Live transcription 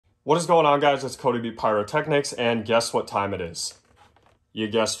What is going on, guys? It's CodyBPyrotechnics, and guess what time it is? You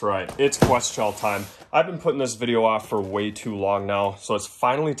guessed right. It's quest shell time. I've been putting this video off for way too long now, so it's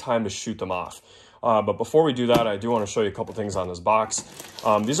finally time to shoot them off. But before we do that, I do want to show you a couple things on this box.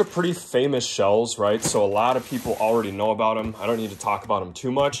 These are pretty famous shells, right? So a lot of people already know about them. I don't need to talk about them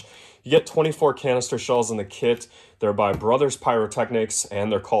too much. You get 24 canister shells in the kit. They're by Pyrotechnics,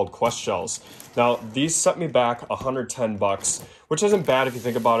 and they're called quest shells. Now, these set me back 110 bucks, which isn't bad if you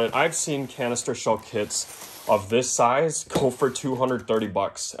think about it. I've seen canister shell kits of this size go for 230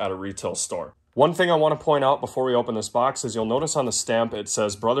 bucks at a retail store. One thing I want to point out before we open this box is you'll notice on the stamp it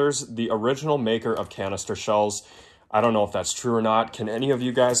says Brothers, the original maker of canister shells. I don't know if that's true or not. Can any of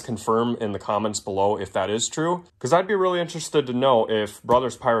you guys confirm in the comments below if that is true? Because I'd be really interested to know if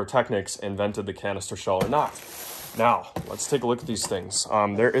Brothers Pyrotechnics invented the canister shell or not. Now, let's take a look at these things.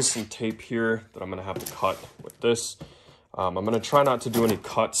 There is some tape here that I'm going to have to cut with this. I'm going to try not to do any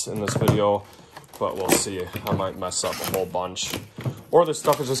cuts in this video, but we'll see. I might mess up a whole bunch. Or this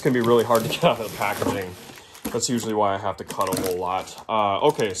stuff is just going to be really hard to get out of the packaging. That's usually why I have to cut a whole lot.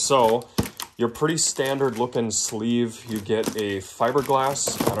 Okay, so your pretty standard looking sleeve, you get a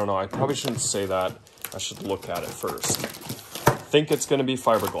fiberglass. I don't know, I probably shouldn't say that. I should look at it first. I think it's going to be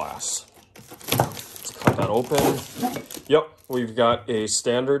fiberglass. Let's cut that open. Yep, we've got a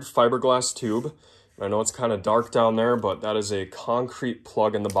standard fiberglass tube. I know it's kind of dark down there, but that is a concrete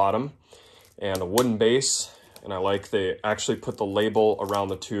plug in the bottom and a wooden base. And I like they actually put the label around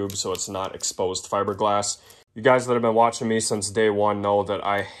the tube so it's not exposed fiberglass. You guys that have been watching me since day one know that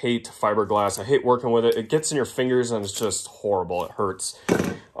I hate fiberglass. I hate working with it. It gets in your fingers and it's just horrible. It hurts.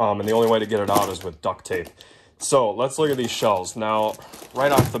 And the only way to get it out is with duct tape. So let's look at these shells. Now,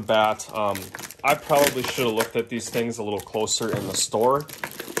 right off the bat, I probably should have looked at these things a little closer in the store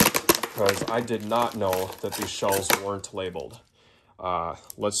because I did not know that these shells weren't labeled.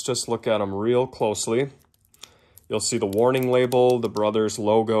 Let's just look at them real closely. You'll see the warning label, the Brothers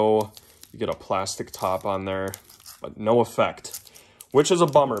logo. You get a plastic top on there, but no effect, which is a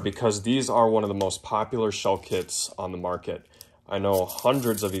bummer because these are one of the most popular shell kits on the market. I know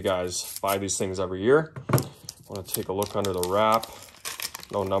hundreds of you guys buy these things every year. I want to take a look under the wrap.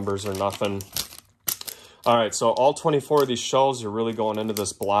 No numbers or nothing. All right, so all 24 of these shells, you're really going into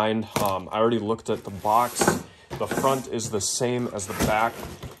this blind. I already looked at the box. The front is the same as the back,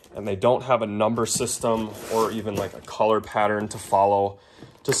 and they don't have a number system or even like a color pattern to follow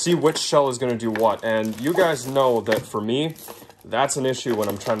to see which shell is going to do what. And you guys know that for me, that's an issue when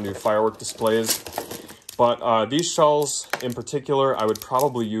I'm trying to do firework displays. But these shells in particular, I would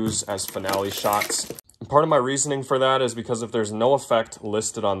probably use as finale shots. And part of my reasoning for that is because if there's no effect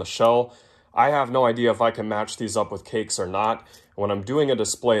listed on the shell, I have no idea if I can match these up with cakes or not. When I'm doing a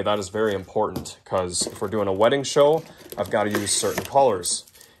display, that is very important because if we're doing a wedding show, I've got to use certain colors.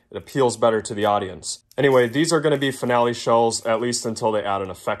 It appeals better to the audience. Anyway, these are going to be finale shells, at least until they add an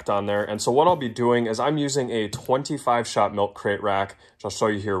effect on there. And so what I'll be doing is I'm using a 25-shot milk crate rack, which I'll show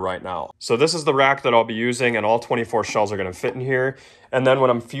you here right now. So this is the rack that I'll be using, and all 24 shells are going to fit in here. And then when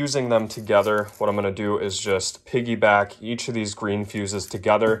I'm fusing them together, what I'm going to do is just piggyback each of these green fuses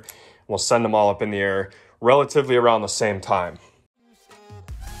together. We'll send them all up in the air relatively around the same time.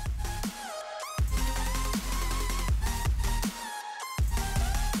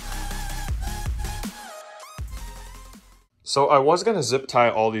 So I was going to zip tie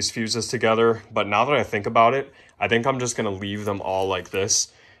all these fuses together, but now that I think about it, I think I'm just going to leave them all like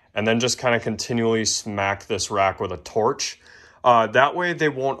this and then just kind of continually smack this rack with a torch. That way they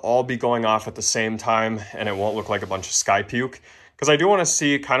won't all be going off at the same time and it won't look like a bunch of sky puke, because I do want to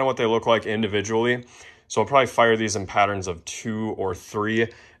see kind of what they look like individually. So I'll probably fire these in patterns of 2 or 3,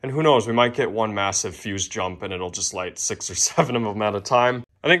 and who knows, we might get one massive fuse jump and it'll just light 6 or 7 of them at a time.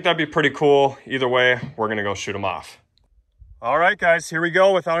 I think that'd be pretty cool. Either way, we're going to go shoot them off. All right, guys, here we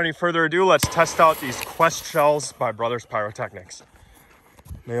go. Without any further ado, let's test out these quest shells by Brothers Pyrotechnics.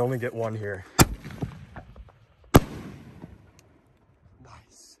 May only get one here.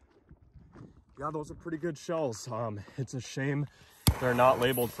 Nice. Yeah, those are pretty good shells. It's a shame they're not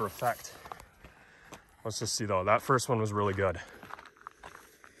labeled for effect. Let's just see though. That first one was really good.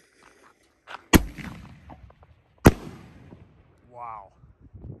 Wow.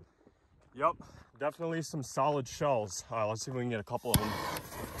 Yep. Definitely some solid shells. Let's see if we can get a couple of them.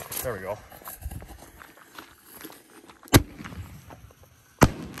 There we go.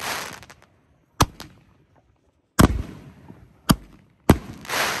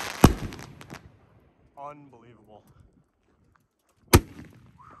 Unbelievable.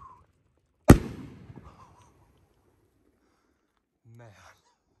 Man,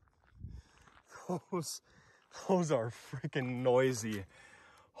 those are freaking noisy.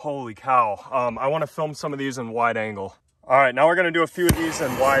 Holy cow. I want to film some of these in wide angle. All right, now we're going to do a few of these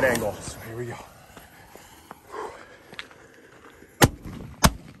in wide angle. So here we go.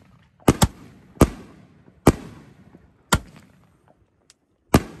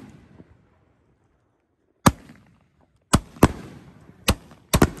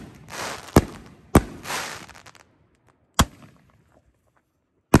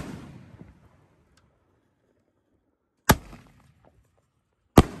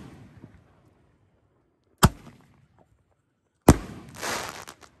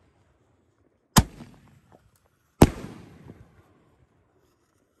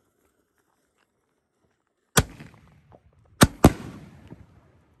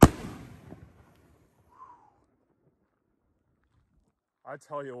 I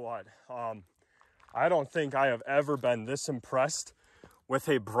tell you what, I don't think I have ever been this impressed with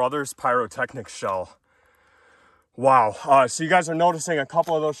a Brothers Pyrotechnics shell. Wow. So you guys are noticing a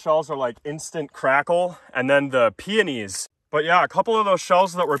couple of those shells are like instant crackle, and then the peonies. But yeah, a couple of those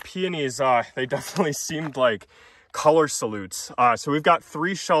shells that were peonies, they definitely seemed like color salutes. So we've got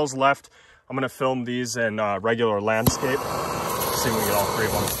 3 shells left. I'm going to film these in regular landscape. See if we can get all 3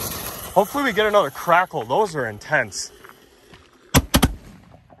 of them. Hopefully we get another crackle. Those are intense.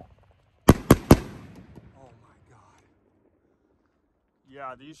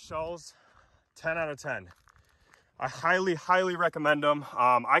 Yeah, these shells, 10 out of 10. I highly, highly recommend them.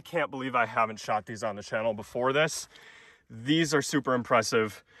 I can't believe I haven't shot these on the channel before this. These are super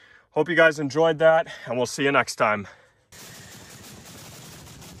impressive. Hope you guys enjoyed that, and we'll see you next time.